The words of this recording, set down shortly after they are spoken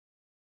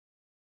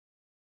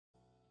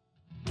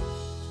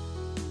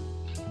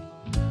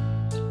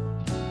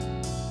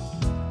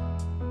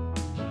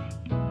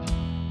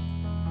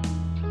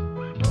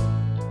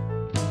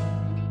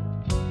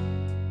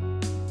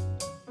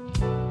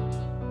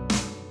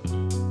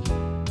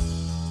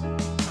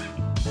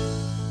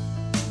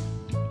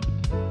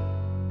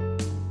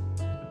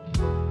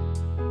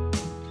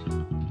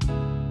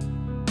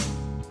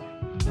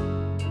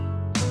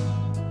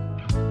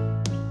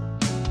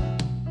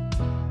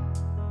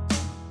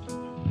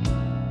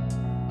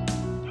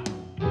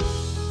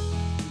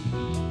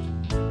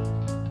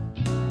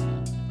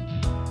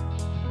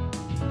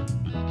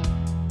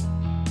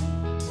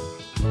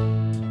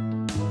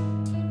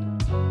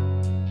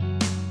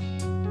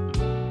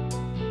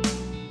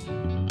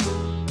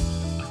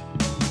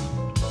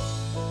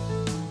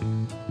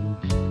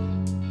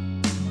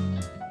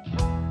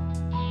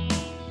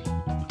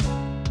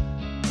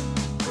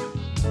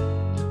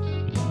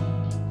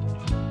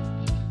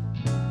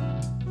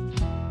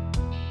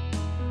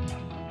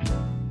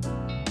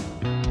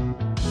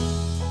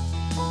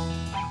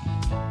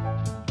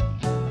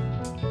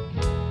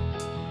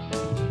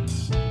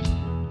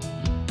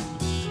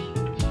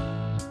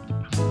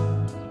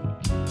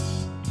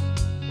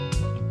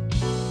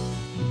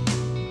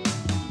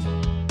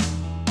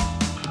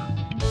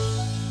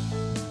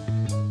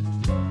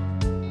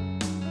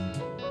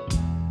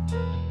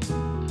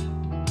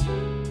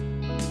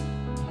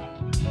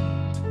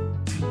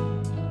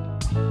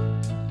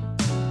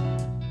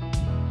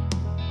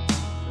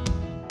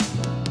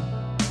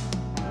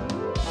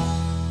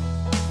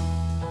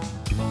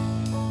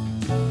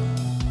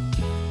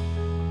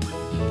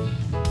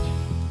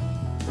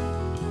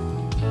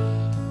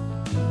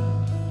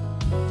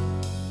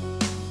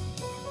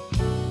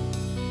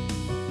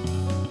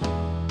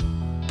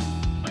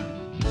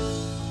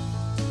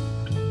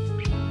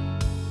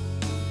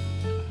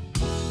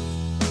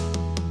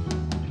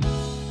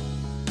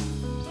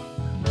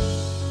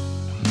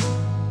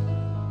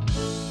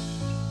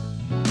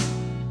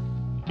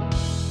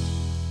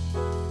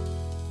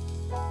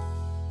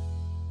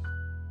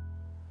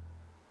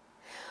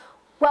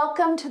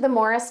Welcome to the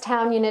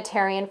Morristown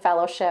Unitarian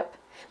Fellowship.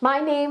 My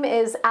name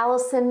is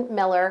Alison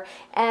Miller,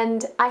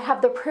 and I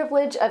have the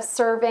privilege of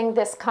serving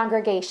this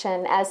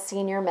congregation as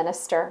senior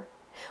minister.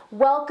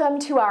 Welcome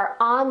to our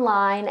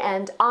online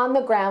and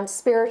on-the-ground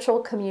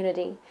spiritual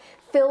community,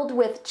 filled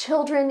with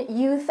children,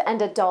 youth,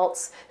 and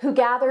adults who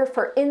gather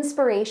for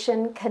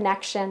inspiration,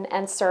 connection,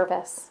 and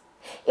service.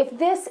 If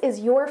this is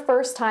your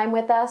first time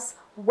with us,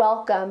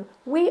 welcome.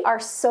 We are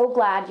so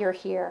glad you're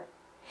here.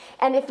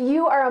 And if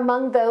you are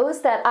among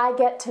those that I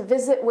get to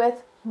visit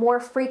with more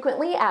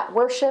frequently at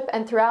worship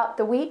and throughout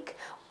the week,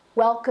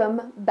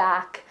 welcome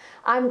back.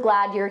 I'm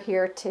glad you're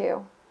here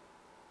too.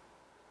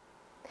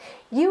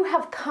 You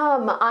have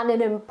come on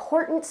an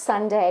important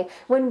Sunday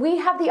when we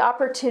have the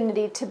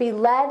opportunity to be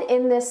led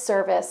in this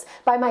service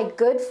by my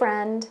good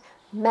friend,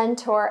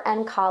 mentor,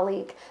 and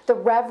colleague, the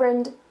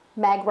Reverend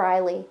Meg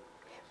Riley.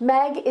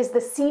 Meg is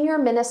the senior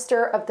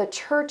minister of the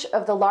Church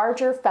of the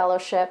Larger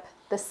Fellowship,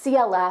 the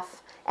CLF,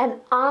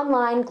 an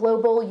online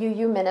global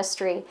UU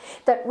ministry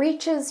that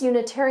reaches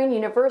Unitarian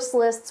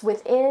Universalists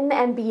within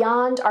and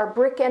beyond our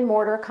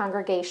brick-and-mortar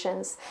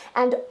congregations,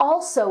 and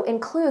also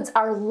includes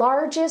our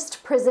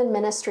largest prison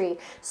ministry,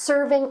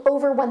 serving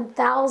over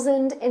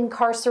 1,000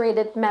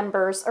 incarcerated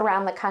members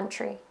around the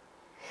country.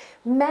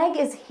 Meg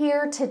is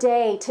here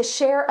today to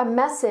share a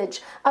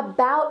message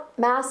about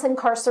mass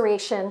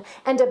incarceration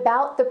and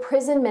about the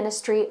prison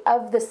ministry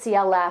of the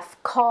CLF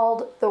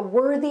called the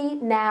Worthy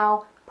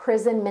Now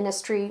Prison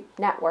Ministry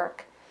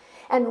Network.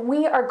 And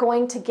we are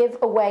going to give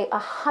away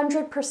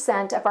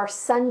 100% of our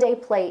Sunday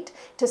plate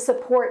to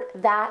support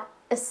that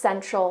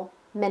essential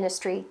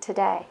ministry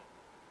today.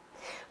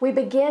 We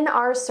begin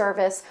our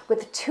service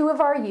with two of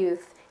our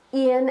youth,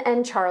 Ian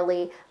and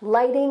Charlie,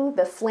 lighting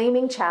the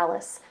flaming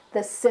chalice,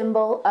 the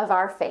symbol of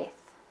our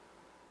faith.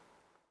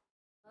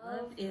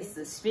 Love is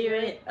the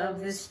spirit of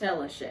this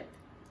fellowship,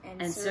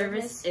 and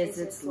service is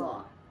its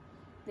law.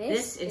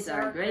 This is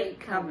our great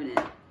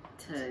covenant,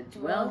 to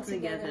dwell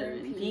together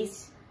in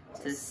peace,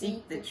 to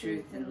seek the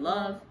truth in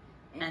love,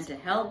 and to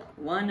help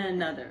one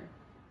another.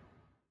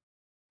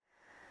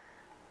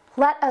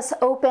 Let us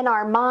open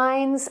our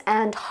minds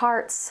and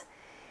hearts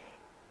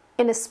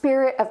in a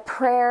spirit of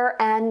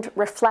prayer and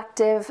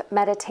reflective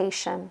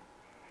meditation.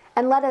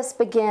 And let us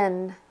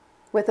begin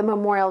with a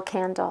memorial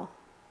candle.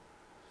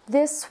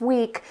 This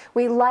week,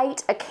 we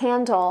light a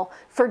candle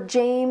for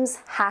James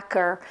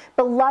Hacker,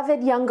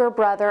 beloved younger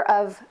brother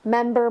of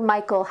member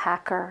Michael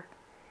Hacker.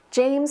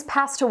 James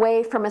passed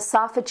away from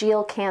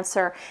esophageal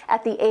cancer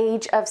at the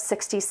age of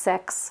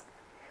 66.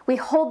 We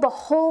hold the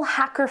whole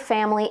Hacker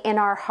family in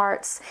our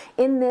hearts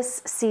in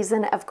this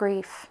season of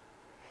grief.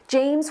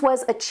 James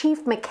was a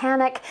chief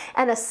mechanic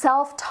and a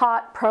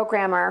self-taught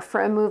programmer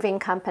for a moving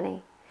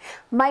company.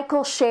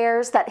 Michael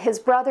shares that his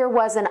brother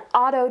was an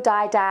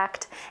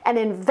autodidact, an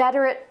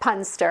inveterate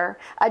punster,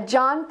 a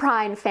John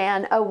Prine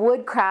fan, a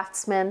wood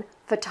craftsman,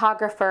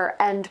 photographer,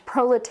 and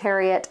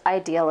proletariat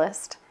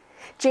idealist.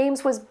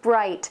 James was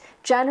bright,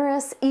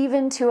 generous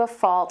even to a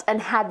fault,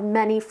 and had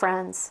many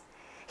friends.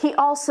 He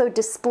also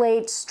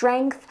displayed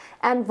strength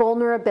and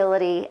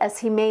vulnerability as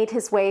he made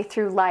his way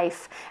through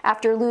life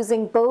after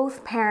losing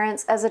both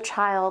parents as a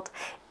child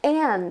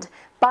and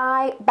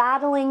by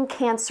battling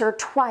cancer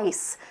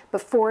twice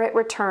before it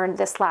returned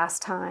this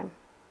last time.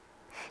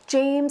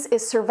 James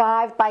is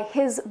survived by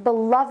his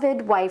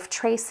beloved wife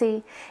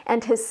Tracy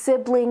and his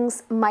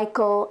siblings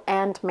Michael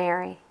and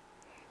Mary.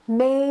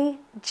 May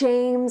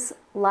James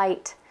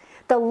light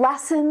the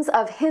lessons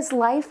of his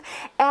life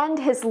and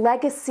his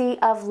legacy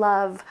of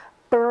love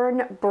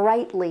burn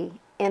brightly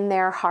in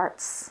their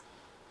hearts.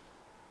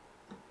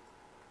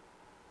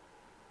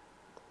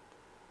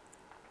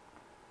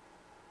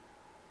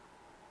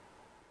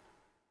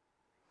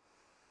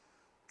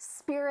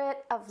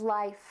 Spirit of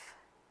life,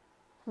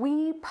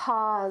 we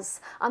pause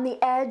on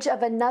the edge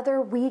of another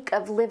week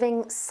of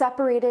living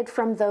separated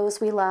from those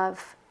we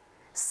love.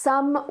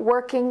 Some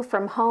working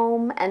from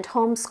home and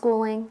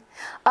homeschooling,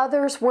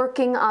 others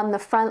working on the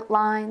front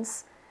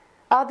lines,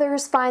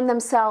 others find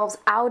themselves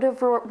out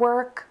of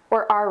work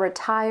or are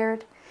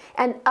retired,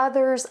 and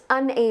others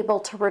unable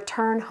to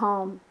return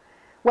home,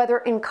 whether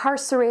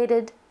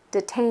incarcerated,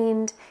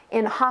 detained,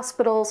 in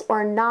hospitals,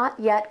 or not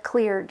yet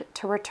cleared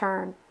to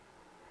return.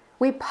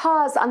 We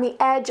pause on the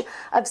edge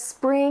of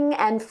spring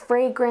and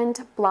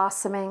fragrant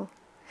blossoming,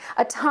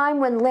 a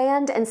time when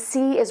land and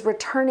sea is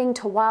returning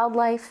to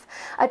wildlife,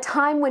 a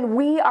time when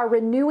we are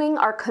renewing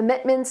our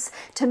commitments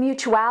to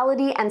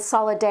mutuality and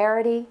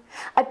solidarity,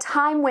 a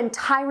time when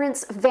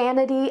tyrants'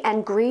 vanity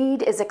and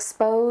greed is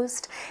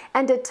exposed,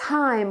 and a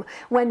time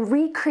when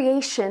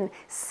recreation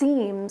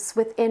seems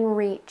within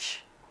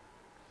reach.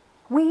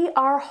 We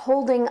are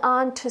holding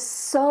on to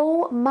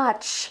so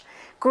much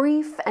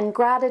grief and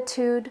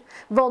gratitude,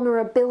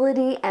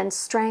 vulnerability and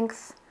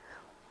strength,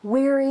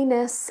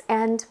 weariness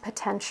and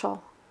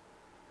potential.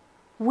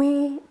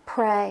 We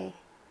pray,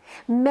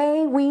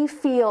 May we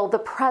feel the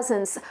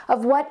presence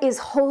of what is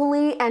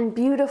holy and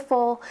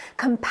beautiful,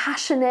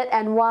 compassionate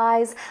and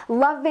wise,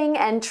 loving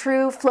and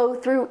true flow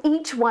through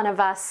each one of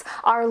us,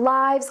 our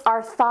lives,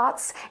 our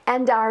thoughts,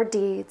 and our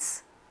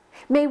deeds.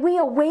 May we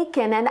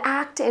awaken and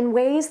act in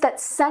ways that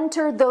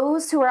center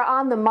those who are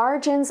on the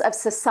margins of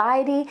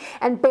society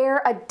and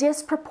bear a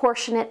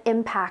disproportionate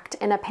impact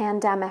in a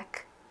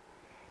pandemic.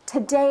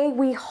 Today,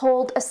 we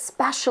hold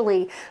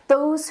especially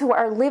those who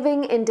are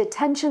living in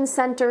detention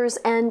centers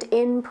and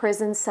in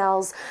prison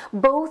cells,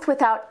 both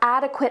without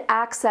adequate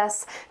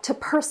access to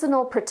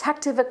personal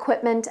protective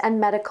equipment and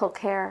medical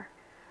care.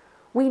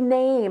 We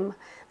name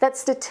that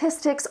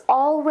statistics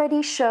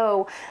already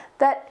show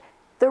that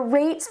the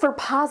rates for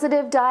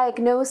positive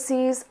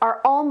diagnoses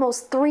are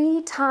almost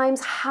 3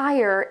 times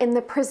higher in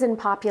the prison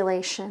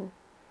population.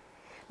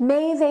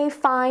 May they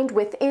find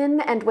within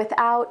and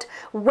without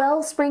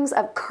well springs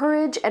of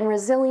courage and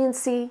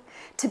resiliency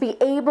to be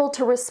able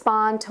to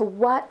respond to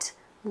what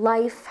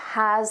life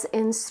has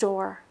in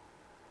store.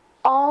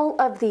 All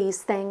of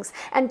these things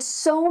and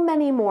so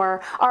many more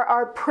are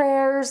our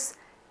prayers,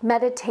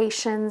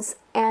 meditations,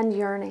 and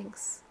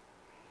yearnings.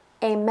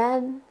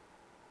 Amen,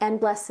 and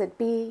blessed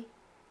be,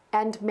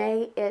 and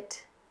may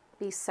it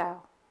be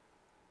so.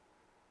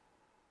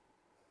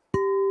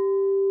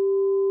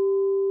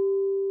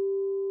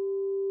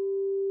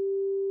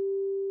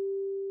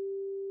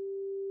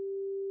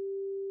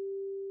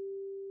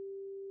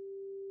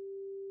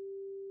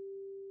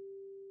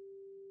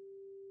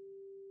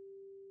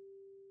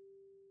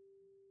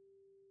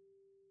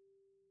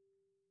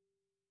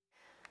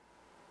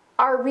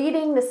 Our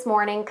reading this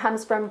morning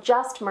comes from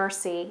Just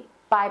Mercy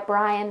by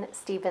Brian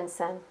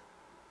Stevenson.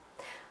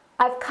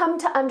 I've come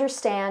to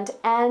understand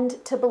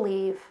and to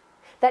believe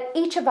that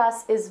each of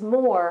us is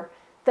more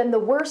than the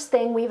worst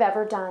thing we've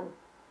ever done.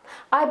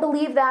 I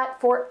believe that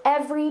for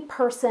every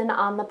person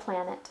on the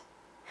planet.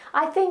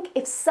 I think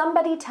if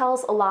somebody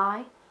tells a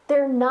lie,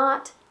 they're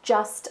not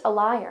just a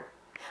liar.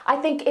 I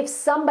think if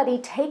somebody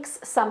takes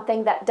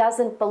something that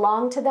doesn't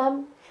belong to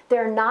them,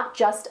 they're not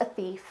just a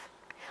thief.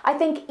 I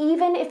think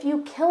even if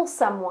you kill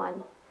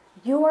someone,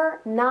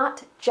 you're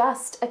not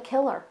just a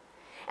killer.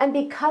 And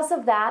because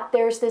of that,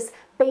 there's this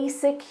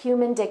basic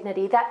human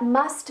dignity that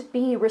must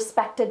be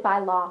respected by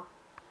law.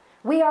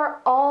 We are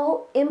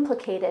all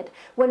implicated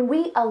when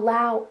we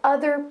allow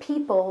other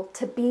people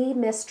to be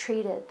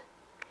mistreated.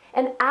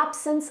 An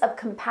absence of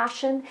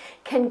compassion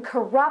can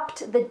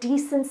corrupt the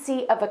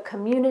decency of a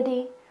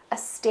community, a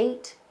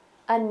state,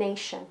 a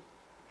nation.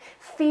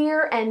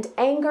 Fear and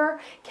anger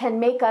can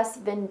make us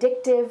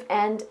vindictive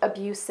and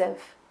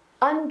abusive,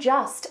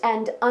 unjust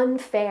and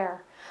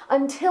unfair,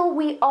 until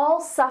we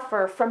all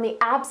suffer from the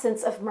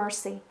absence of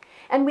mercy,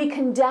 and we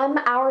condemn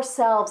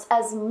ourselves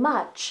as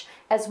much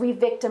as we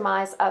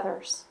victimize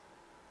others.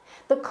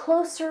 The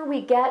closer we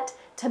get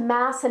to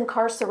mass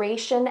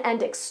incarceration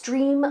and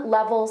extreme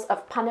levels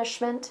of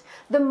punishment,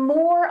 the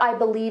more I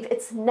believe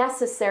it's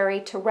necessary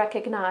to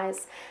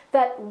recognize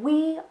that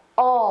we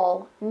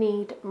all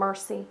need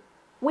mercy.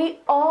 We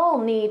all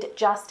need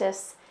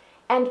justice,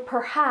 and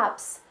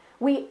perhaps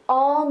we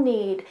all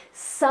need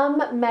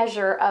some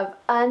measure of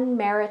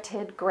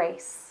unmerited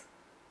grace.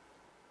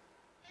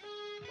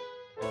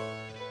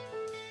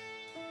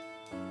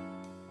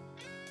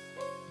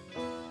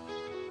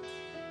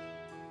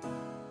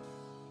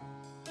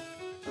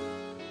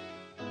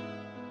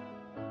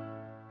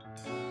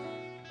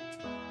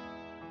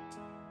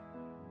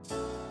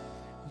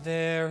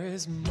 There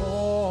is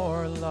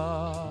more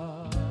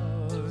love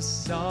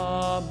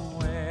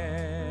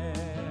somewhere.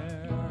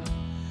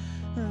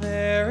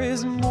 There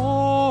is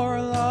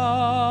more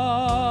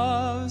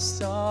love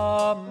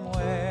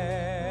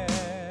somewhere.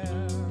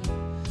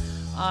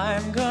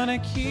 I'm gonna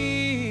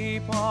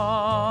keep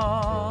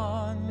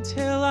on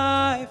till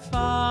I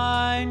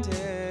find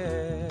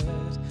it.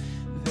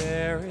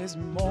 There is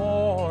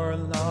more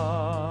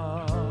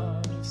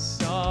love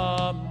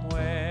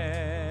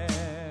somewhere.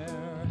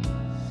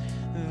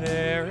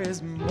 There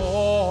is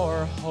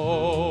more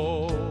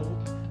hope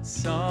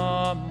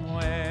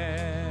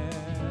somewhere.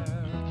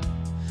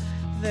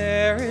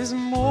 There is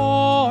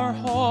more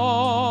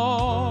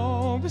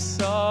hope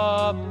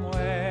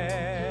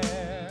somewhere.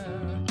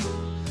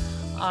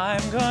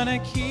 I'm gonna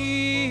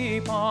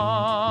keep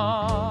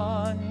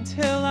on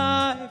till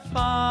I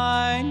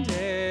find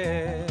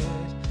it.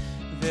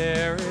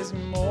 There is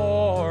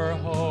more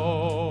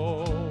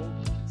hope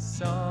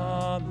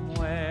somewhere.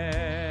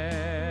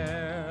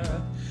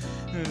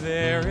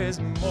 There is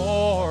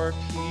more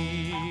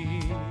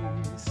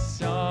peace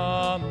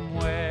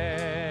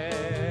somewhere.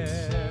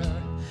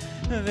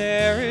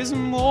 There is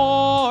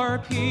more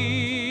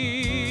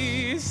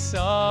peace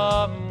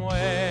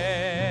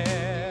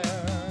somewhere.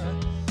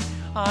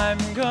 I'm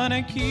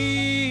gonna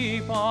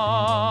keep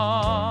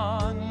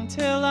on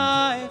till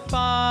I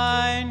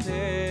find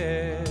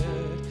it.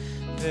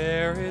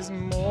 There is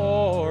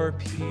more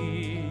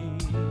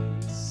peace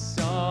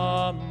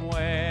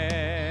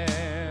somewhere.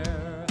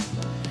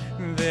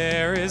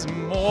 There is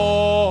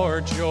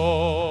more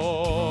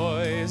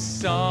joy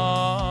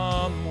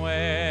somewhere.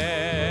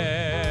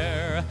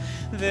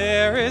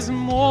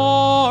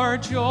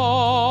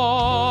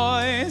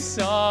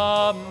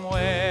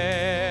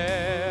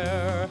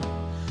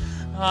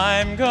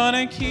 I'm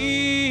gonna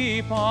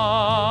keep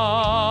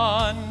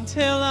on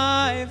till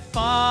I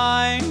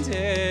find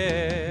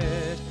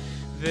it.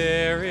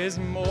 There is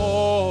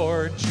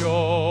more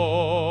joy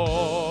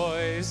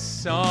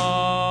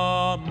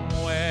somewhere.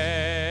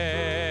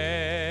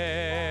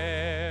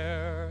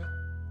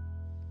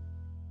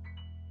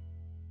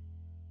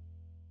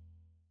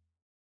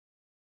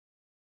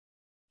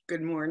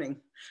 Good morning.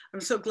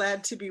 I'm so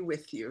glad to be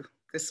with you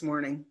this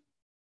morning.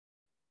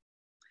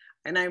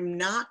 And I'm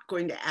not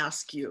going to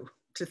ask you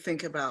to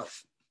think about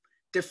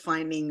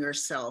defining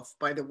yourself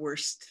by the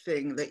worst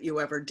thing that you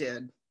ever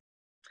did.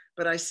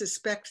 But I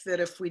suspect that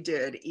if we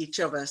did, each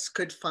of us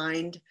could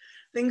find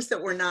things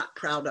that we're not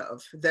proud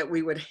of, that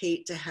we would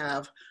hate to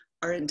have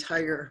our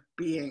entire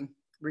being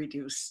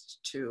reduced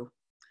to.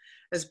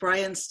 As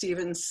Brian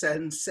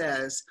Stevenson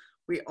says,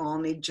 we all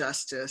need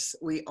justice,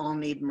 we all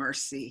need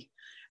mercy.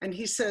 And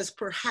he says,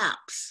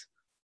 perhaps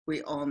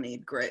we all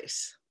need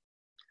grace.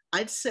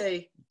 I'd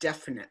say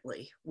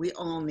definitely, we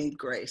all need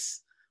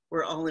grace.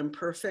 We're all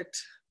imperfect.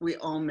 We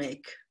all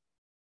make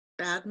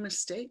bad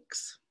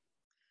mistakes.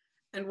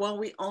 And while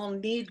we all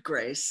need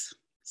grace,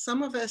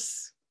 some of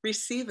us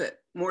receive it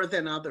more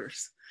than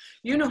others.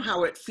 You know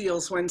how it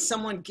feels when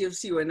someone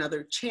gives you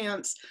another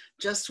chance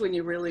just when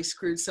you really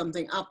screwed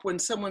something up, when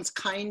someone's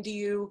kind to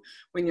you,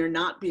 when you're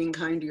not being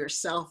kind to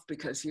yourself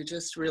because you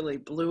just really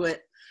blew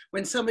it,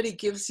 when somebody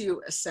gives you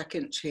a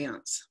second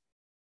chance.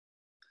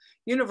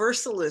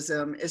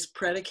 Universalism is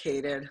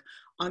predicated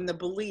on the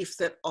belief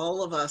that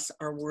all of us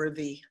are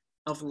worthy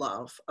of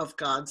love, of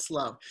God's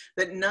love,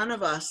 that none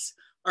of us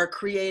are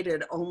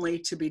created only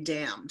to be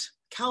damned.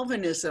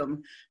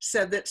 Calvinism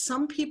said that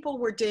some people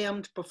were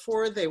damned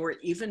before they were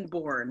even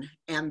born,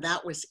 and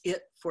that was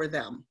it for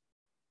them.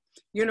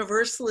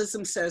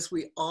 Universalism says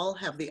we all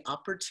have the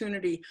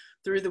opportunity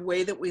through the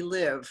way that we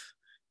live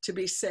to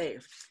be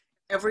saved.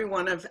 Every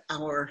one of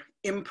our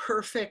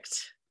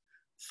imperfect,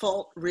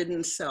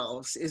 fault-ridden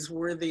selves is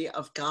worthy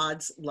of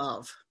God's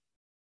love.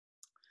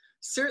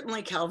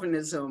 Certainly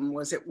Calvinism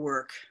was at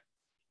work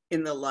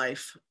in the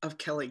life of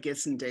Kelly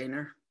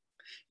Gissendaner.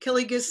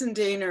 Kelly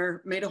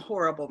Gissendaner made a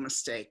horrible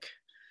mistake.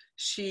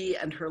 She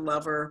and her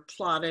lover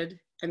plotted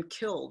and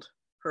killed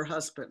her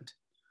husband.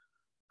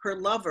 Her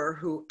lover,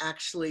 who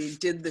actually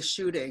did the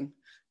shooting,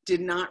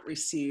 did not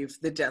receive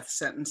the death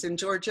sentence in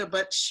Georgia,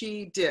 but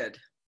she did.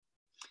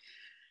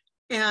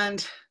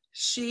 And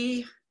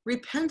she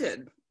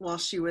repented while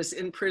she was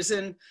in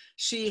prison.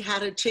 She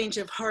had a change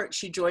of heart.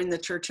 She joined the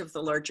Church of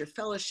the Larger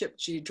Fellowship.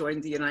 She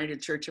joined the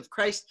United Church of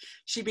Christ.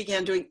 She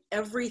began doing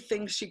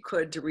everything she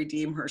could to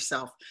redeem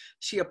herself.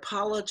 She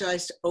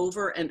apologized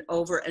over and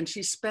over, and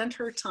she spent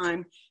her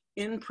time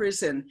in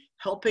prison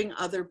helping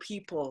other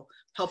people,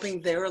 helping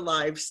their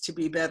lives to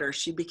be better.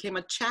 She became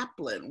a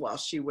chaplain while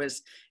she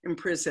was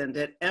imprisoned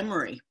at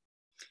Emory.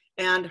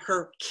 And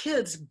her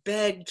kids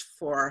begged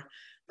for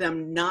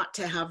them not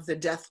to have the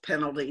death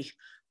penalty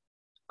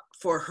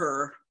for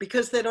her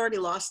because they'd already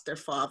lost their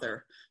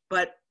father.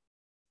 But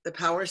the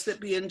powers that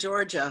be in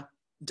Georgia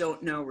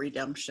don't know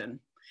redemption.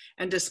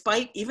 And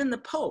despite even the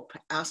Pope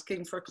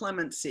asking for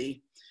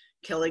clemency,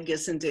 Kelly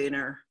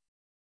Gissendaner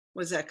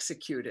was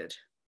executed.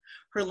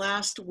 Her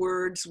last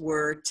words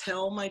were,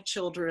 "Tell my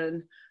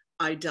children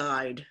I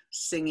died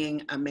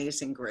singing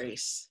Amazing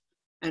Grace."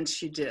 And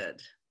she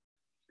did.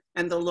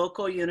 And the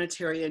local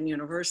Unitarian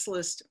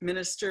Universalist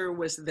minister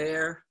was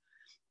there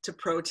to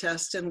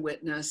protest and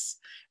witness,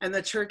 and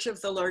the Church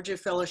of the Larger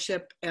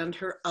Fellowship and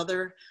her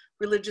other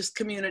religious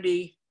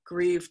community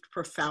grieved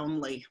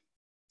profoundly.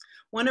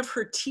 One of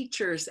her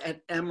teachers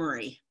at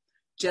Emory,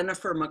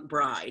 Jennifer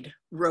McBride,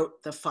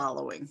 wrote the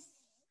following: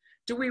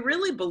 "Do we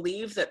really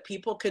believe that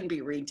people can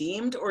be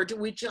redeemed, or do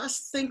we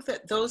just think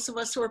that those of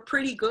us who are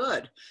pretty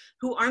good,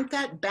 who aren't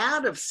that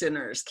bad of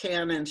sinners,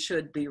 can and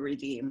should be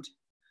redeemed?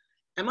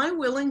 Am I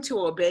willing to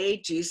obey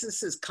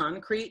Jesus's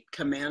concrete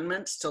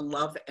commandments to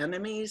love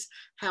enemies,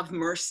 have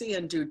mercy,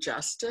 and do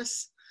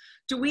justice?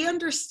 Do we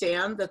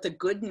understand that the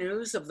good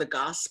news of the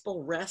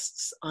gospel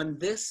rests on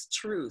this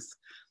truth?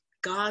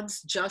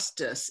 God's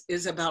justice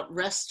is about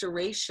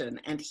restoration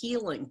and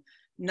healing,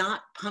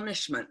 not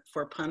punishment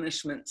for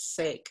punishment's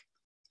sake.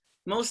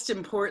 Most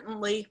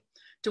importantly,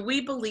 do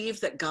we believe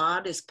that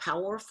God is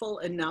powerful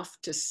enough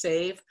to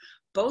save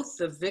both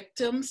the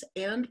victims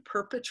and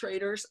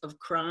perpetrators of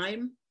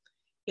crime?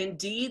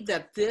 Indeed,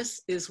 that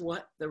this is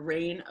what the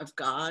reign of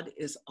God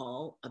is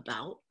all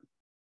about?"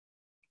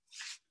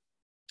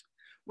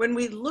 When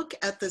we look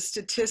at the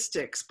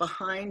statistics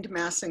behind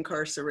mass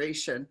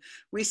incarceration,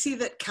 we see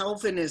that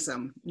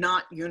Calvinism,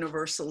 not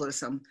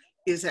universalism,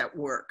 is at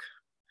work.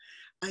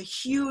 A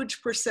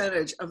huge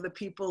percentage of the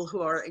people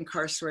who are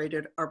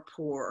incarcerated are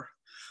poor.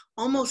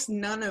 Almost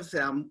none of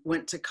them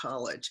went to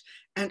college,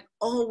 and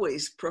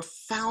always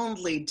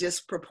profoundly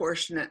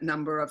disproportionate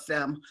number of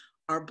them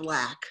are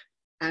Black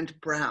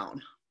and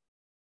brown.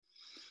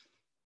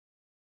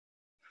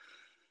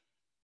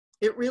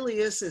 It really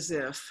is as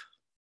if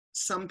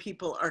some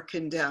people are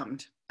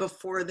condemned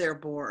before they're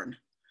born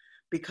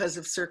because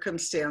of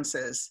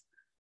circumstances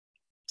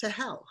to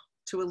hell,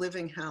 to a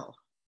living hell.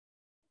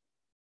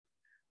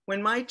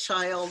 When my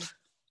child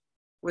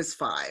was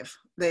 5,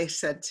 they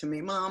said to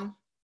me, "Mom,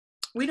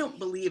 we don't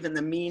believe in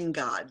the mean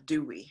God,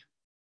 do we?"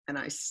 And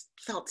I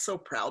felt so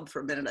proud for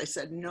a minute. I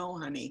said, "No,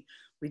 honey,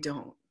 we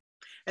don't."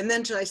 And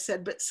then I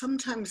said, "But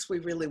sometimes we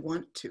really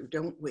want to,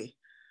 don't we?"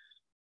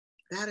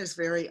 That is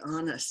very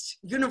honest.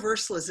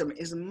 Universalism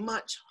is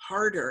much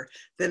harder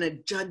than a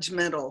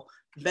judgmental,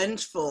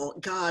 vengeful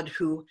God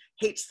who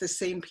hates the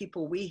same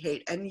people we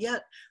hate. And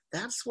yet,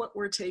 that's what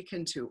we're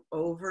taken to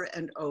over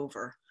and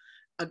over.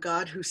 A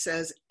God who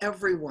says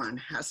everyone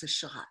has a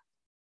shot.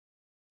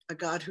 A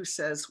God who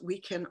says we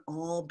can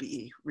all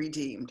be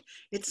redeemed.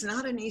 It's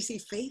not an easy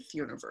faith,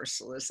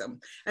 universalism.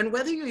 And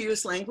whether you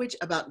use language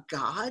about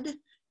God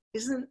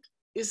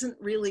isn't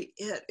really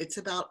it. It's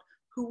about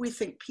who we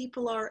think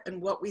people are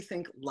and what we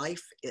think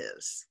life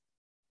is.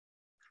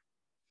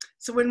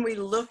 So when we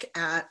look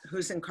at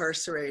who's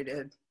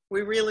incarcerated,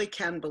 we really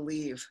can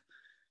believe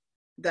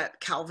that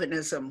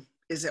Calvinism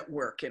is at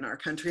work in our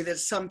country, that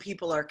some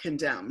people are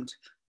condemned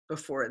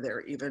before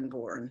they're even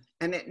born.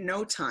 And at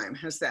no time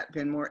has that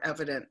been more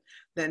evident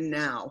than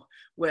now,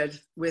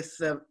 with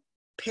the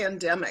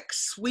pandemic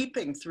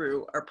sweeping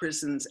through our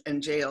prisons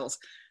and jails,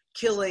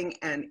 killing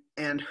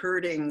and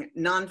hurting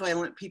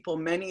nonviolent people,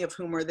 many of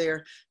whom are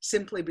there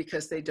simply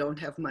because they don't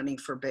have money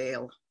for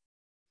bail.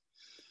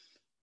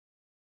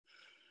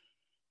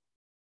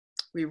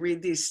 We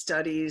read these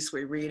studies,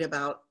 we read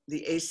about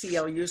the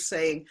ACLU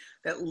saying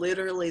that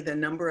literally the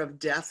number of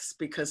deaths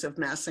because of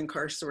mass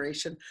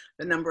incarceration,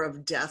 the number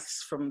of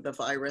deaths from the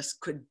virus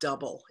could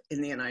double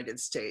in the United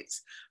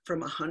States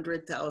from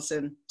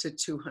 100,000 to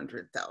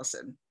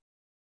 200,000.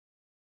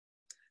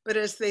 But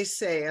as they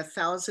say,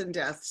 1,000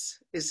 deaths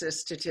is a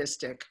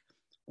statistic,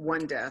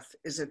 1 death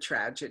is a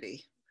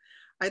tragedy.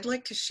 I'd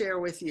like to share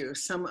with you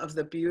some of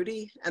the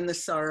beauty and the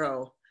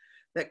sorrow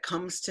that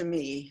comes to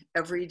me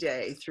every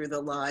day through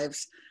the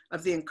lives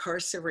of the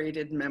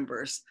incarcerated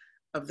members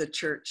of the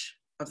Church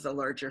of the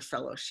Larger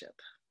Fellowship.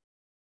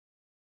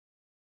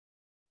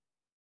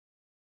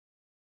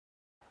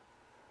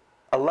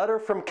 A letter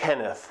from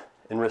Kenneth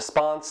in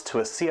response to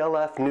a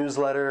CLF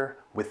newsletter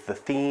with the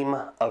theme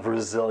of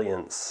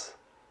resilience.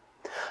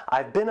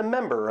 I've been a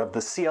member of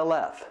the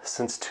CLF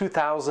since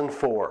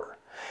 2004,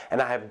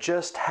 and I have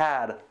just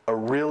had a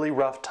really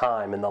rough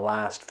time in the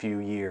last few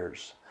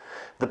years.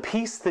 The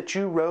piece that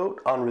you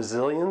wrote on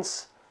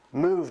resilience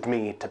moved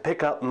me to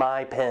pick up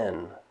my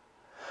pen.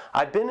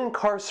 I've been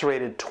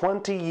incarcerated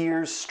 20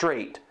 years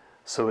straight,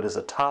 so it is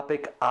a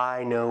topic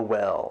I know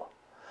well.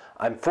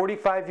 I'm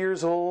 45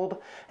 years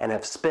old and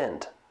have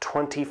spent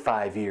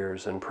 25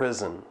 years in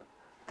prison.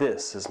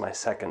 This is my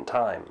 2nd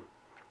time.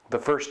 The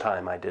first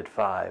time I did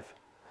 5.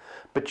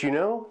 But you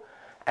know,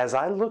 as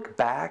I look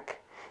back,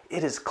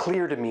 it is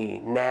clear to me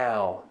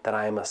now that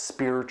I am a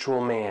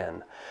spiritual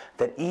man,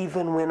 that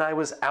even when I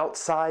was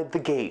outside the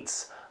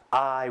gates,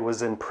 I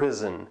was in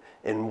prison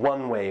in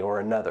one way or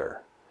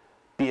another.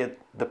 Be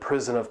it the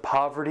prison of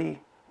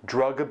poverty,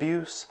 drug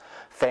abuse,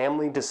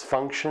 family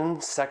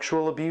dysfunction,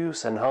 sexual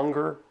abuse, and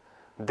hunger,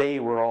 they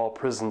were all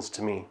prisons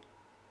to me.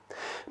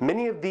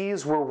 Many of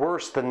these were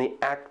worse than the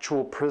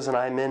actual prison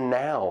I'm in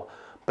now,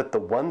 but the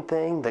one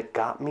thing that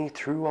got me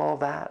through all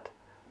that,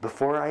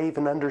 before I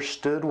even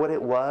understood what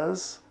it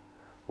was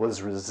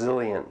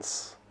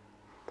resilience.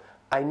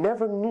 I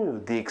never knew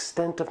the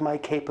extent of my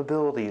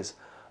capabilities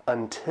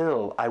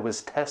until I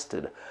was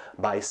tested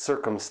by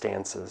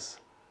circumstances.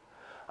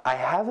 I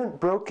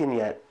haven't broken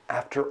yet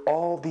after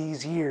all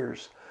these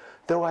years,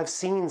 though I've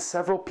seen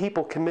several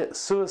people commit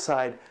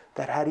suicide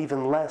that had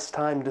even less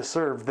time to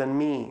serve than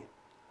me.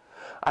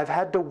 I've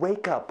had to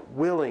wake up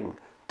willing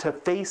to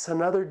face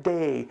another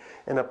day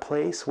in a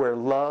place where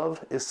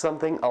love is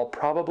something I'll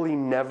probably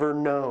never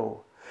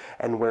know,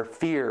 and where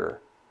fear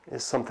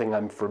is something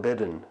I'm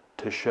forbidden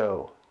to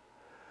show.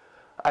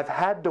 I've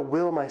had to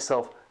will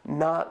myself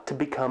not to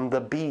become the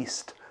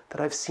beast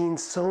that I've seen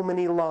so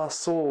many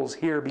lost souls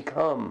here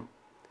become.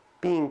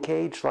 Being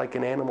caged like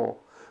an animal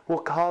will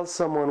cause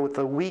someone with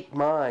a weak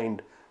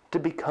mind to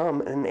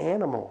become an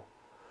animal.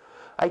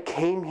 I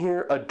came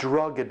here a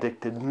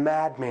drug-addicted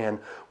madman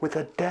with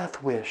a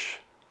death wish.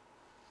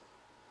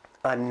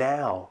 I'm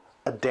now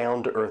a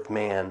down-to-earth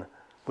man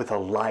with a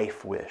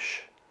life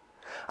wish.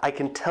 I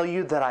can tell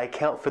you that I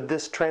account for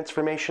this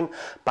transformation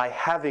by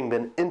having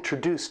been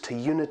introduced to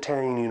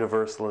Unitarian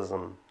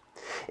Universalism.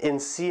 In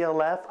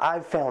CLF,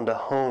 I've found a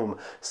home,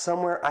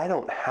 somewhere I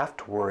don't have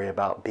to worry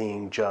about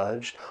being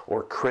judged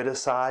or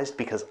criticized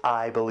because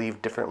I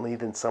believe differently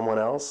than someone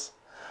else.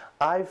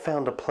 I've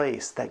found a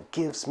place that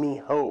gives me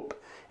hope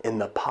in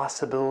the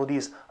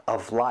possibilities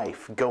of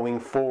life going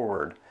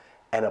forward,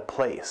 and a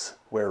place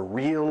where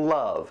real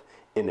love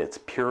in its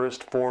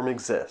purest form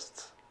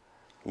exists.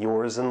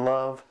 Yours in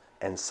love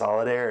and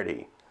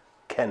solidarity,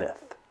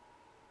 Kenneth.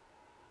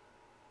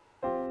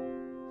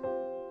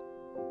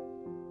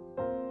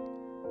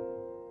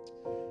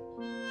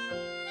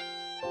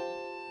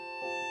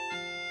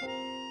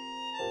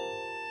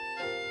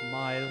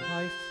 My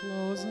life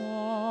flows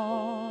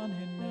on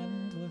in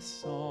endless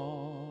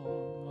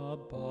song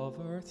above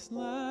earth's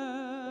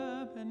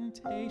labyrinth.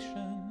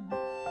 lamentation.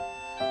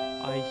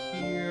 I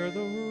hear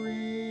the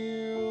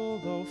real,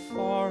 though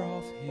far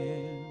off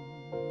hymn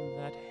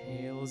that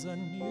hails a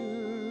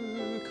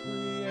new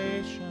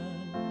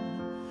creation.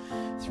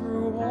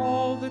 Through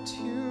all the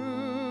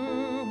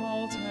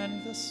tumult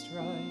and the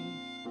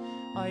strife,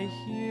 I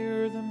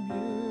hear the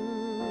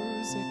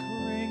music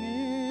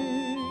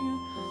ringing.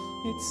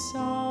 It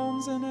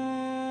sounds an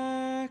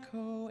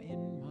echo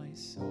in my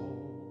soul.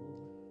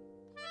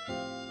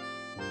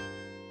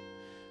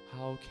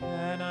 How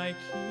can I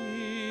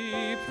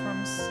keep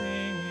from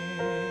singing?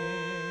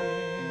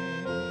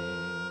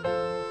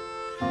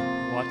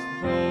 What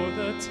though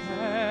the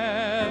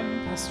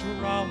tempest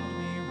round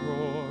me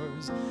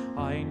roars?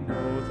 I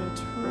know the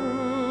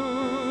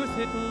truth,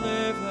 it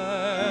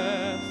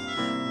liveth.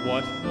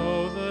 What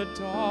though the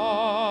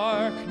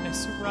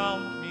darkness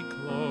round me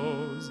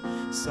close?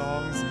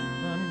 Songs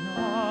in the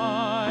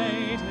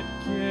night it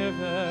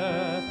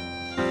giveth.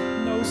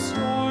 No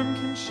storm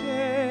can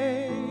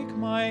shake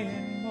my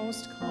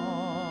inmost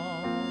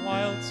calm,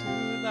 while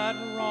to that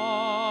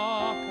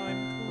rock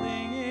I'm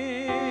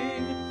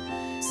clinging,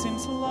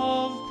 since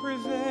love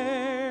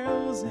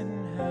prevails in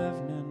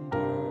heaven and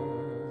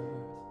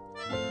earth.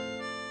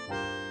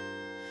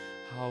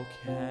 How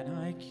can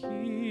I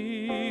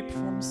keep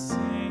from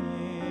singing?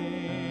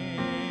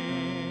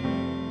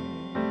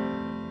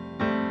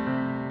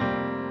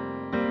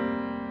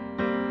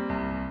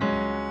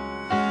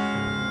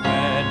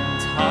 When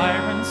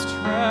tyrants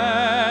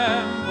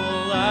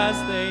tremble as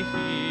they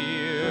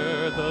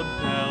hear the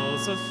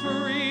bells of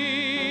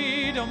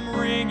freedom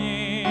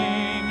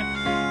ringing,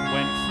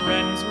 when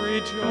friends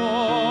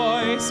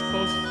rejoice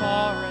both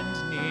far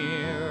and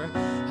near,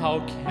 how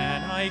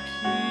can I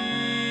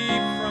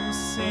keep from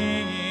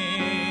singing?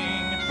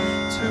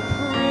 To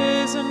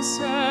prison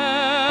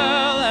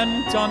cell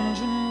and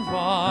dungeon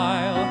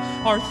vile,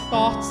 our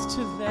thoughts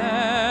to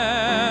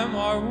them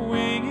are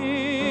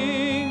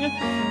winging,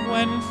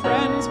 when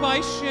friends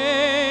by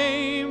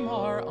shame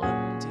are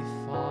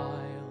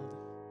undefiled,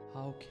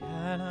 how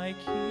can I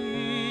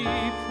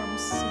keep from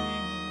singing?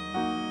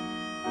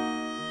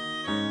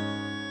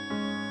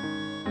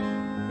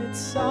 It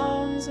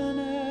sounds an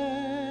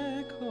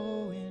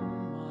echo in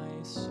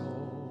my soul.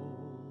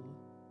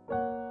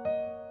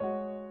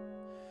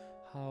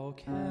 How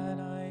can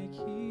I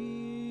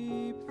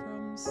keep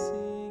from singing?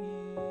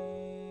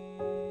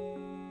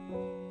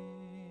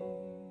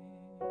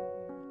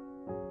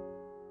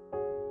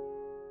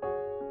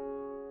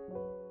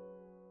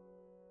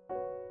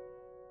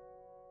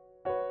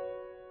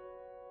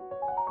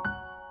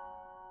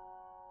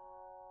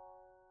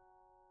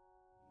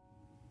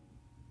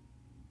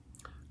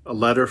 A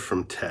letter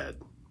from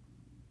Ted.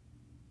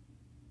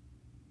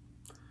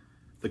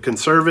 The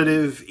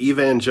conservative,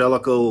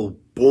 evangelical,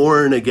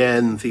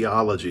 born-again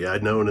theology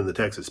I'd known in the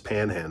Texas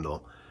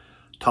Panhandle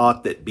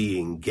taught that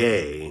being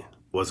gay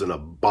was an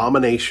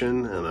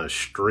abomination and a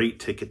straight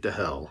ticket to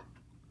hell.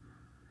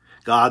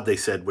 God, they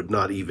said, would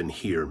not even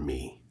hear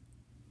me.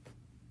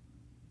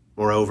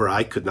 Moreover,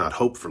 I could not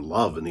hope for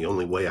love in the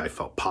only way I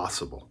felt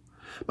possible.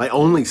 My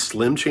only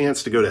slim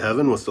chance to go to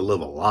heaven was to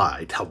live a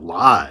lie, tell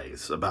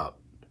lies about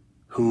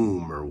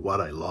whom or what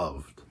I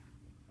loved.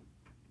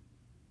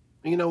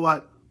 You know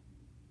what?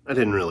 I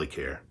didn't really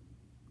care.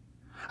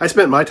 I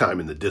spent my time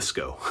in the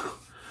disco.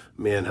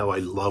 Man, how I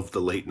loved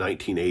the late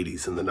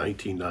 1980s and the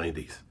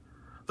 1990s.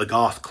 The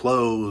goth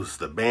clothes,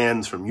 the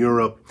bands from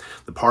Europe,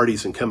 the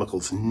parties and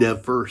chemicals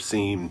never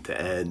seemed to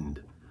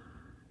end.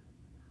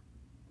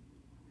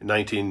 In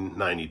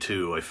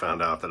 1992, I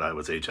found out that I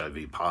was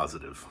HIV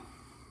positive.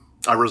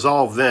 I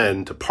resolved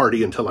then to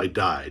party until I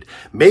died.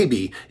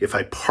 Maybe if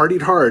I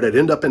partied hard, I'd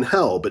end up in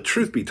hell, but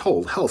truth be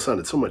told, hell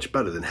sounded so much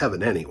better than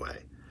heaven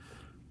anyway.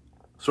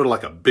 Sort of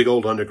like a big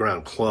old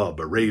underground club,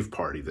 a rave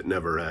party that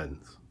never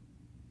ends.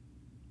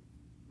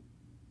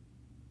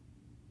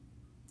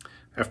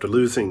 After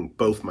losing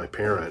both my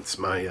parents,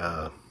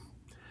 my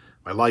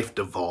life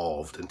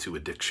devolved into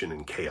addiction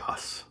and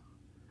chaos.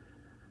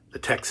 The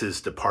Texas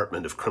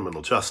Department of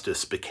Criminal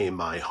Justice became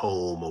my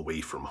home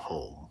away from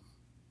home.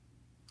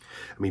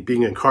 I mean,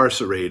 being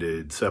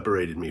incarcerated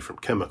separated me from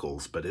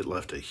chemicals, but it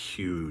left a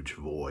huge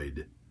void.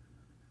 It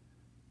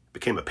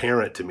became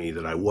apparent to me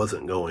that I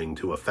wasn't going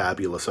to a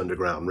fabulous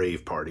underground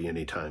rave party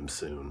anytime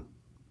soon.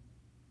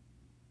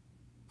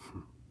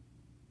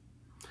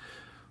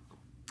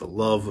 The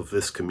love of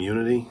this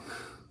community,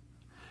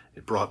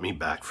 it brought me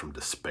back from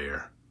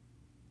despair.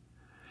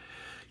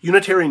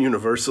 Unitarian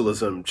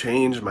Universalism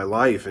changed my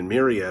life in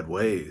myriad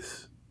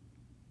ways.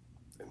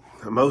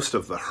 Most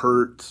of the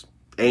hurt,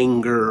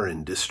 anger,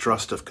 and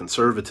distrust of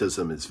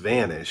conservatism has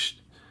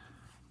vanished.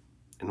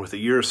 And with a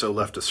year or so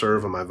left to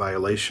serve on my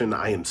violation,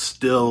 I am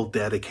still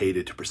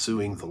dedicated to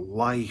pursuing the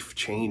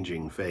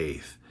life-changing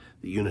faith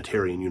that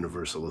Unitarian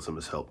Universalism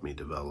has helped me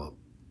develop.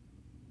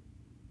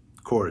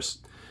 Of course,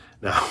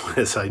 now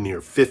as I near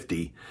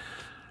 50,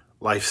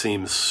 life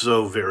seems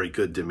so very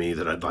good to me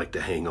that I'd like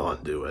to hang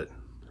on to it.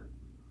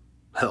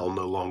 Hell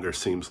no longer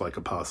seems like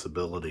a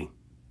possibility.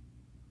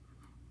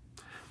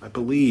 My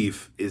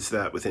belief is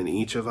that within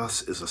each of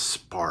us is a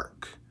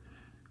spark,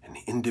 an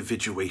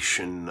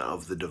individuation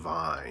of the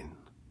divine.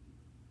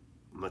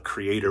 The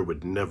Creator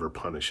would never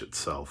punish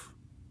itself.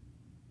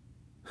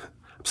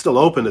 I'm still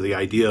open to the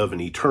idea of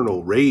an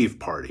eternal rave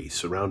party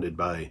surrounded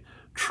by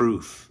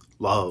truth,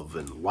 love,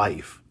 and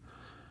life.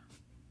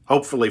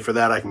 Hopefully for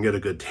that I can get a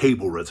good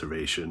table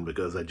reservation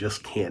because I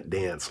just can't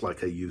dance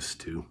like I used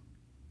to.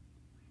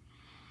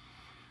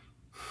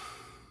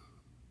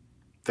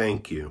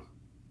 Thank you.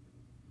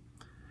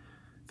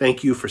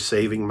 Thank you for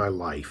saving my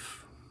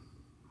life,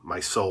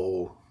 my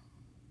soul,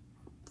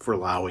 for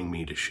allowing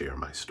me to share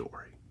my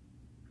story.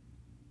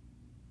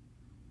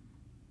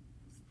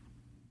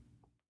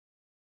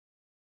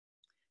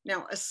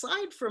 Now,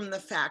 aside from the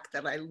fact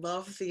that I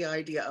love the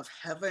idea of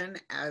heaven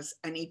as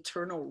an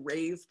eternal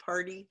rave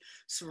party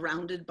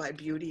surrounded by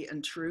beauty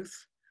and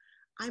truth,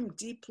 I'm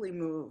deeply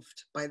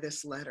moved by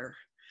this letter,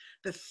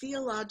 the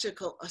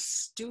theological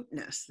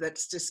astuteness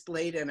that's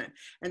displayed in it,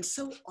 and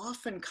so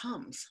often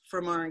comes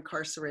from our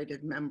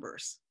incarcerated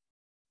members.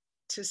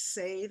 To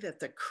say that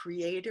the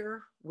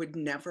Creator would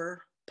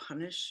never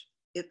punish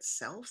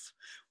itself,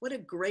 what a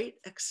great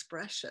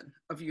expression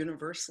of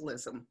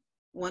universalism,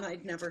 one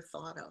I'd never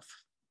thought of.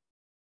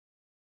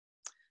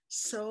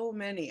 So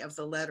many of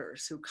the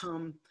letters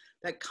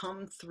that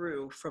come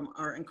through from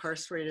our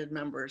incarcerated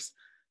members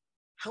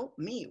help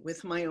me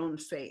with my own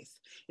faith.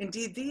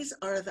 Indeed, these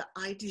are the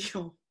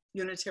ideal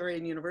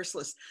Unitarian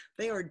Universalists.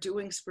 They are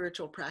doing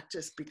spiritual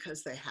practice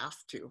because they have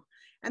to.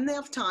 And they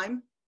have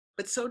time,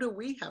 but so do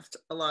we have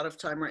a lot of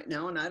time right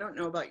now. And I don't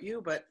know about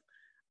you, but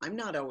I'm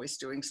not always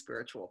doing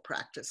spiritual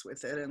practice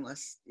with it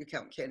unless you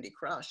count Candy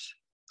Crush.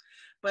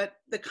 But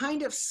the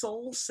kind of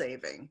soul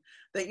saving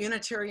that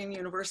Unitarian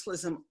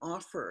Universalism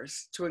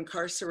offers to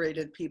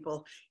incarcerated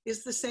people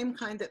is the same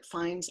kind that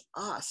finds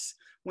us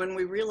when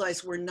we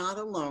realize we're not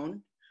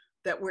alone,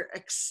 that we're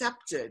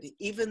accepted,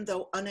 even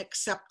though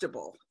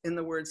unacceptable, in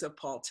the words of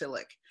Paul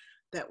Tillich,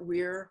 that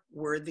we're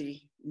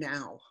worthy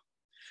now.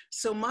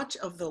 So much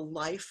of the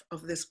life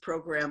of this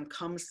program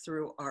comes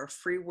through our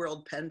Free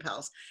World pen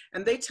pals,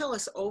 and they tell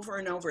us over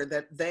and over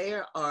that they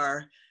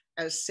are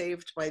as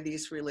saved by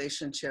these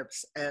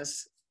relationships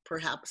as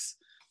perhaps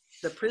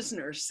the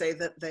prisoners say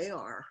that they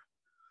are,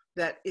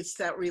 that it's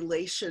that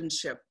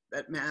relationship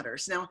that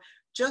matters. Now,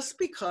 just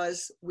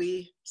because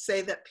we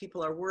say that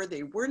people are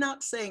worthy, we're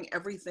not saying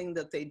everything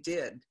that they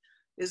did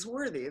is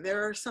worthy.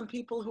 There are some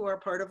people who are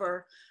part of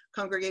our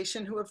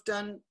congregation who have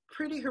done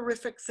pretty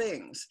horrific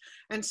things.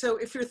 And so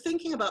if you're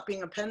thinking about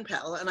being a pen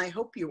pal, and I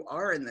hope you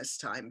are in this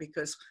time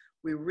because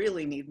we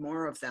really need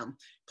more of them,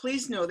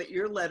 please know that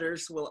your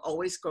letters will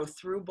always go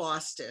through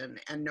Boston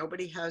and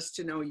nobody has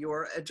to know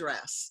your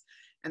address,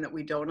 and that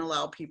we don't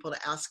allow people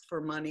to ask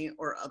for money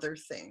or other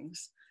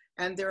things.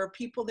 And there are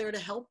people there to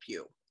help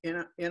you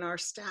in our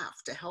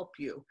staff to help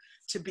you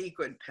to be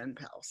good pen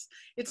pals.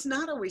 It's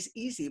not always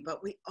easy,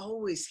 but we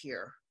always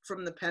hear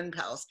from the pen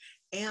pals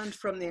and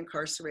from the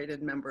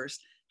incarcerated members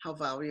how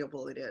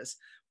valuable it is.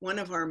 One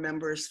of our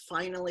members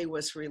finally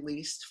was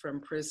released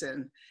from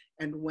prison,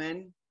 and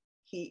when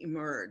he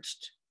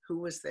emerged, who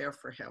was there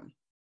for him?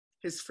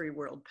 His Free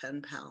World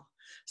pen pal.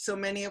 So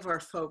many of our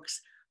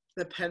folks,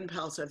 the pen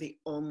pals are the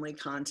only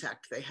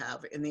contact they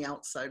have in the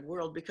outside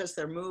world because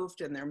they're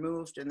moved and they're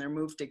moved and they're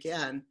moved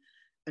again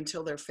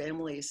until their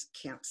families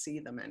can't see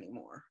them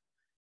anymore.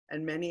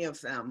 And many of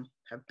them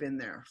have been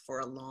there for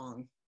a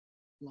long,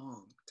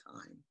 long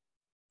time.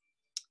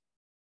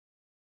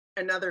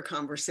 Another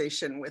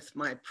conversation with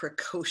my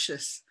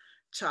precocious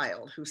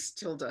child who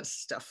still does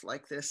stuff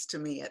like this to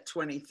me at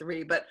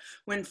 23. But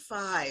when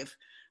 5,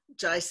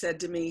 Jai said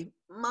to me,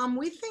 "Mom,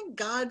 we think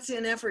God's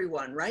in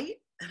everyone, right?"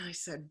 And I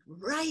said,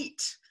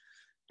 "Right."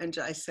 And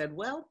Jai said,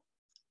 "Well,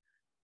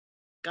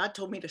 God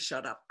told me to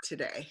shut up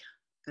today."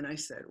 And I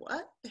said,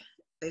 "What?"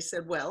 They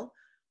said, "Well,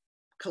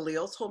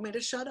 Khalil told me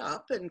to shut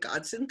up and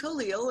God's in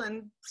Khalil,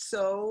 and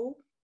so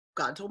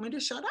God told me to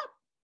shut up."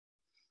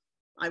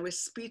 I was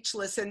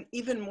speechless, and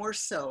even more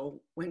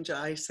so when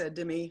Jai said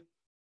to me,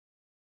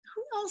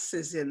 "Who else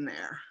is in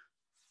there?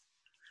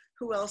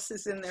 Who else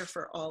is in there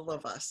for all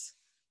of us?"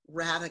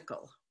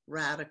 Radical,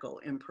 radical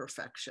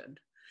imperfection.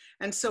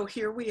 And so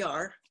here we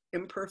are,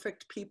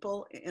 imperfect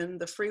people in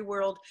the free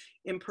world,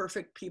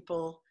 imperfect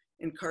people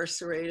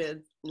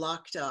incarcerated,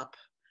 locked up,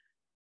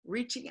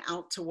 reaching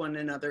out to one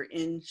another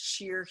in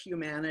sheer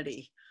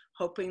humanity,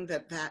 hoping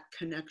that that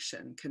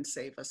connection can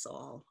save us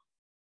all.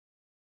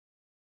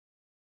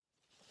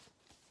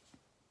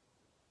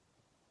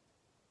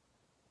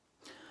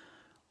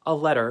 A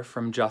letter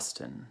from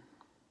Justin.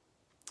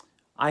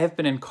 I have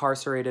been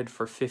incarcerated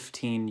for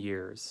 15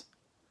 years.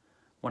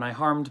 When I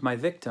harmed my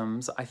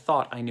victims, I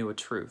thought I knew a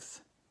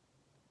truth.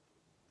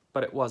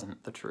 But it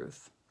wasn't the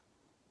truth.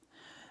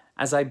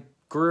 As I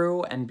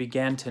grew and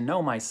began to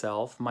know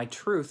myself, my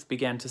truth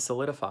began to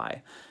solidify.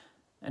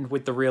 And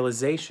with the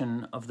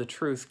realization of the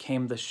truth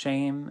came the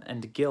shame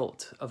and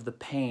guilt of the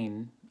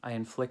pain I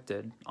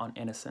inflicted on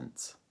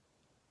innocents.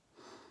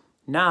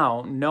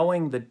 Now,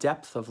 knowing the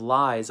depth of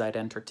lies I'd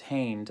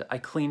entertained, I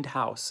cleaned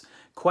house,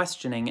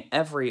 questioning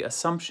every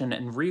assumption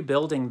and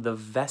rebuilding the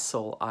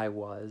vessel I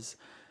was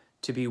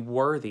to be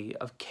worthy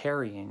of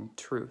carrying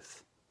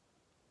truth.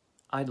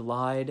 I'd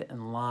lied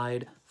and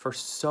lied for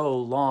so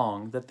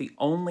long that the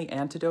only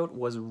antidote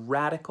was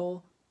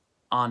radical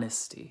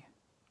honesty.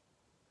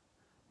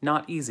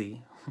 Not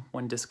easy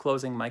when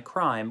disclosing my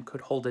crime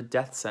could hold a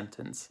death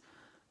sentence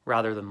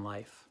rather than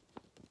life.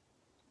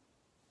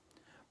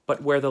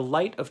 But where the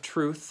light of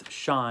truth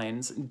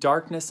shines,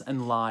 darkness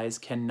and lies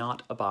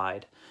cannot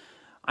abide.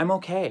 I'm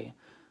okay,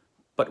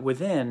 but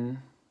within,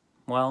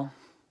 well,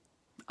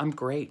 I'm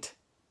great.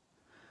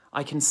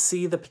 I can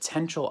see the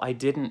potential I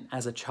didn't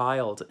as a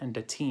child and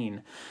a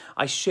teen.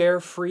 I share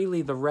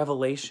freely the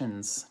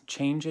revelations,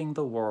 changing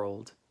the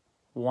world,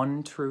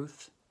 one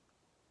truth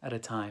at a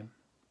time.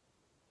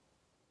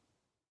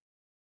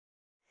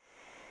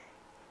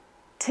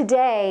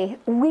 Today,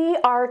 we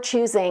are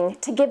choosing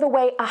to give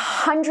away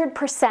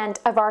 100%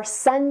 of our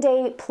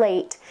Sunday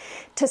plate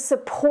to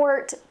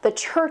support the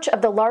Church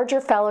of the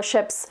Larger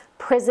Fellowship's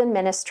prison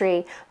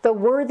ministry, the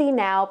Worthy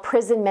Now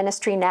Prison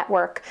Ministry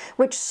Network,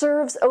 which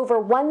serves over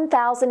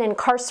 1,000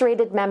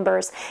 incarcerated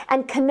members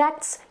and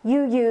connects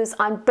UUs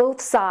on both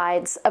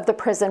sides of the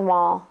prison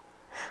wall.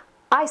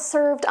 I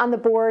served on the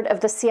board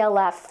of the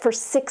CLF for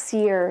 6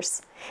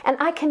 years, and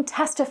I can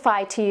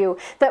testify to you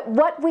that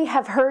what we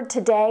have heard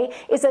today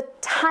is a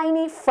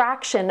tiny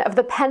fraction of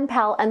the pen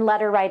pal and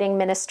letter writing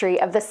ministry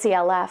of the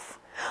CLF.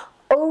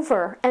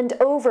 Over and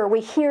over,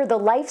 we hear the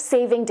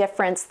life-saving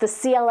difference the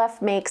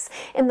CLF makes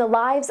in the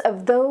lives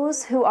of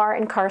those who are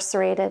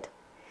incarcerated.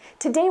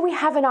 Today, we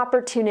have an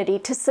opportunity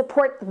to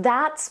support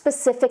that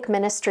specific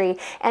ministry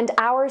and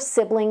our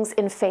siblings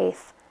in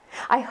faith.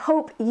 I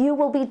hope you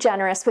will be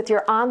generous with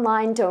your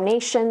online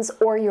donations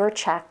or your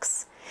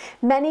checks.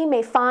 Many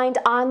may find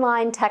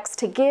online text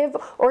to give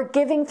or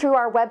giving through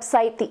our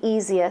website the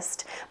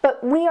easiest,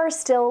 but we are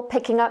still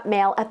picking up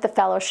mail at the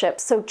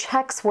fellowship, so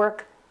checks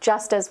work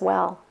just as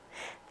well.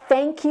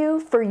 Thank you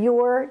for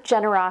your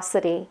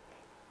generosity.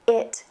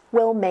 It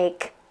will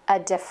make a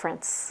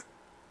difference.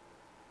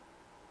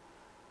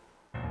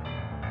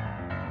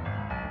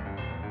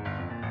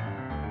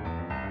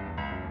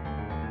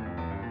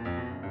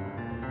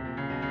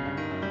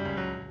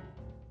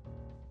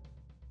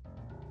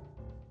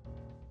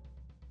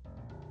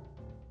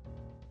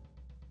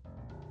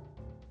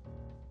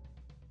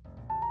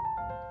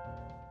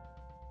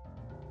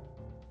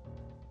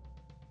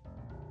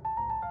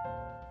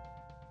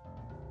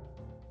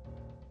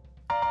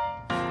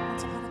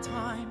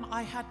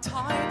 I had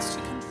tides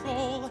to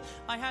control,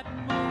 I had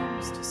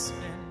moons to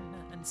spin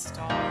and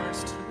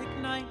stars to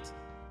ignite,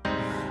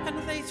 and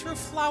they threw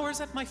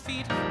flowers at my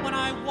feet when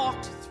I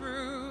walked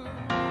through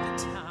the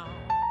town.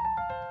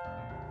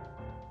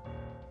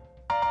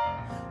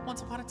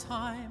 Once upon a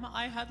time,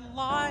 I had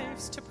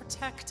lives to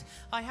protect,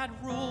 I had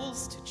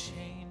rules to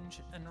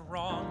change and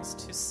wrongs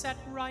to set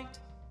right.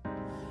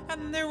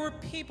 And there were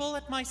people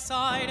at my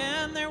side,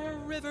 and there were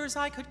rivers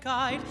I could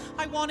guide.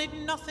 I wanted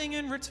nothing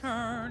in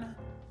return.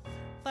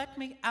 Let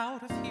me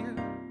out of here,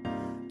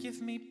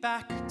 give me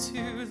back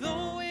to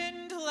the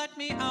wind, let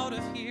me out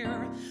of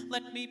here,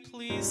 let me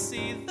please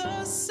see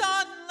the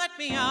sun, let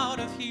me out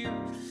of here,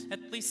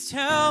 at least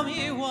tell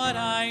me what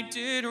I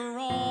did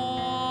wrong.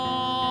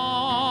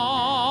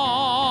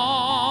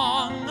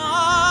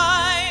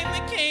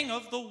 I'm the king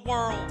of the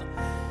world,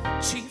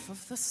 chief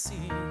of the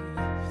sea,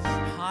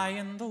 high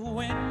in the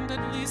wind,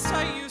 at least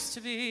I used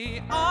to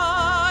be.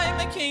 I'm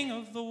the king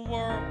of the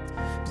world,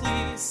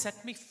 please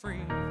set me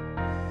free.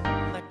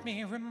 Let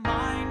me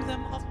remind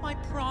them of my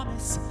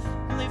promise,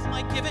 live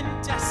my given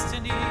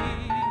destiny.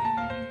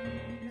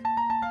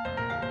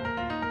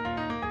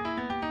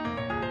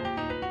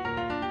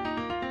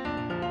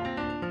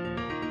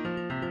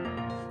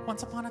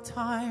 Once upon a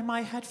time,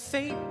 I had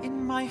fate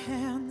in my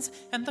hands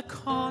and the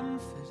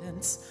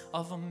confidence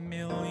of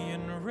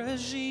 1,000,000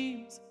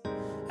 regimes.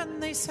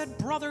 And they said,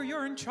 brother,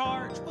 you're in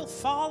charge, we'll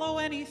follow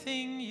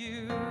anything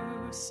you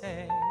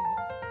say.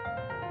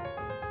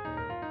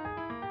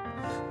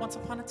 Once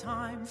upon a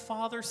time,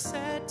 Father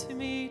said to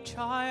me,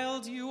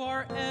 child, you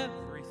are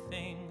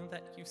everything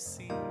that you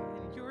see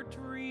in your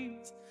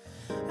dreams.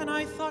 And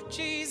I thought,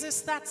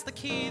 Jesus, that's the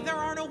key. There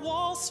are no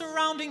walls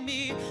surrounding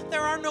me.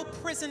 There are no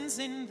prisons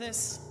in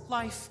this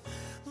life.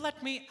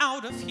 Let me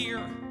out of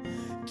here.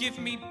 Give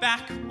me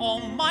back all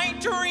my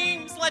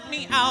dreams. Let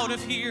me out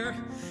of here.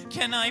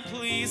 Can I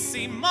please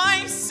see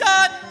my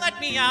son? Let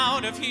me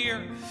out of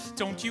here.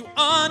 Don't you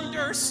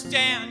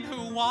understand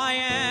who I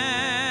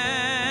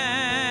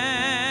am?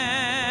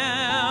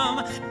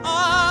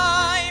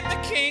 I'm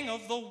the king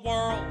of the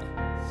world,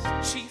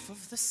 chief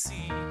of the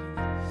sea.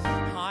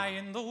 High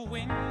in the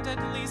wind,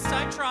 at least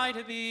I try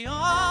to be.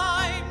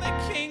 I'm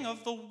the king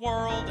of the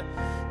world.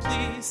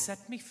 Please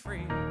set me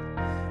free.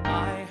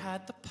 I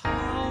had the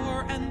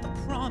power and the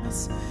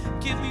promise.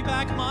 Give me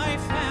back my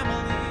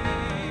family.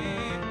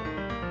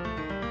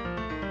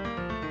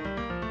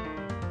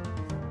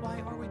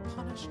 Why are we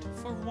punished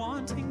for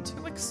wanting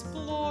to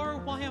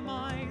explore. Why am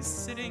I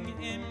sitting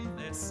in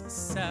this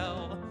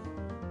cell?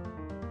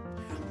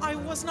 I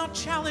was not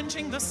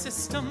challenging the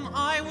system,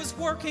 I was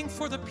working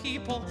for the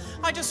people.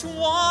 I just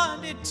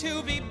wanted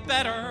to be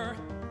better.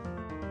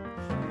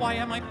 Why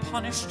am I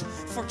punished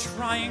for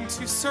trying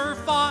to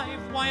survive?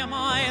 Why am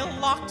I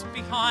locked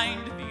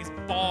behind these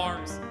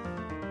bars?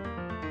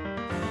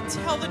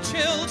 Tell the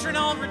children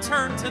I'll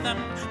return to them.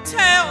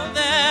 Tell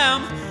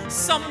them,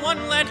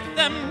 someone let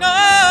them know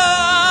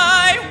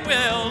I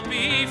will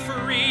be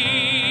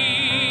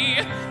free.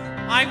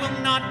 I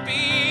will not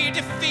be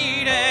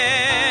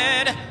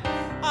defeated.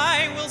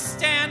 I will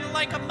stand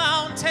like a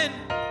mountain,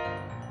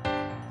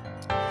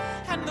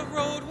 and the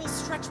road will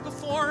stretch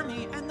before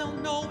me, and they'll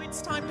know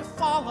it's time to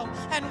follow,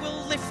 and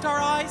we'll lift our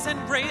eyes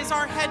and raise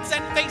our heads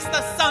and face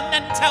the sun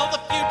and tell the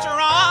future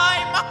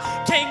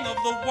I'm king of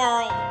the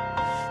world,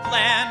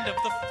 land of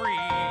the free,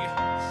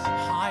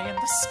 high in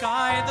the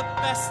sky, the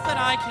best that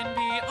I can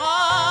be.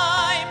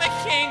 I'm a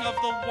king of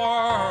the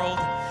world,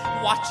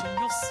 watch and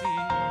you'll see.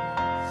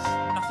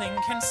 Nothing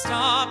can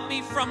stop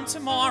me from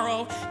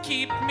tomorrow,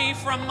 keep me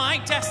from my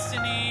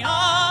destiny.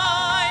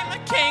 I'm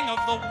a king of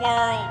the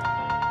world.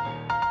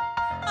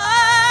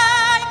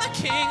 I'm the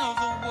king of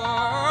the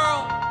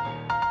world.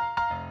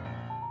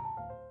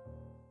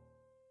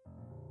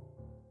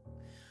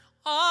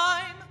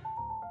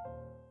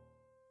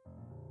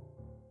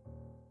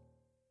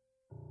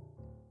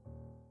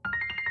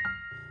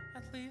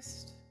 At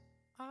least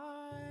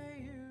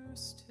I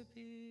used to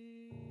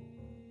be.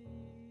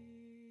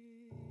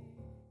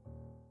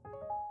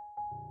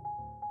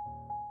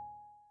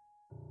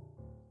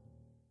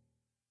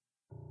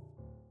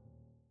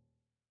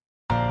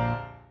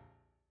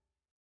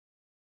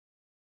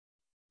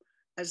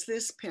 As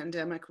this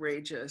pandemic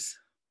rages,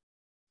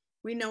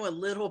 we know a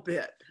little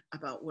bit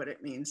about what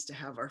it means to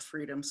have our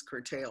freedoms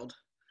curtailed,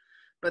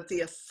 but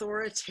the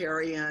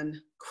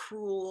authoritarian,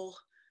 cruel,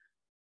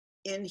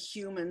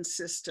 inhuman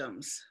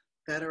systems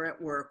that are at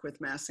work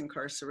with mass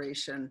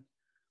incarceration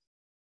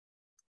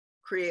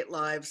create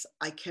lives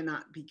I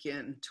cannot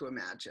begin to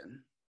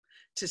imagine.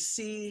 To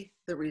see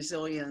the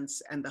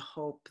resilience and the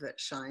hope that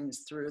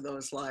shines through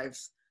those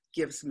lives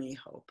gives me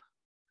hope.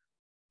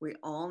 We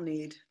all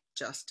need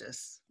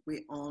justice.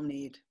 We all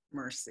need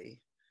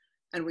mercy.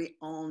 And we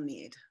all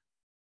need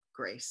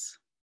grace.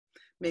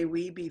 May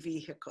we be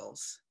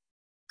vehicles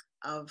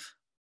of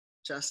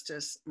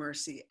justice,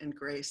 mercy, and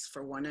grace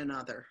for one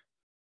another,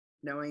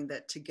 knowing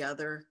that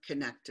together,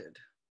 connected,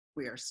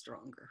 we are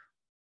stronger.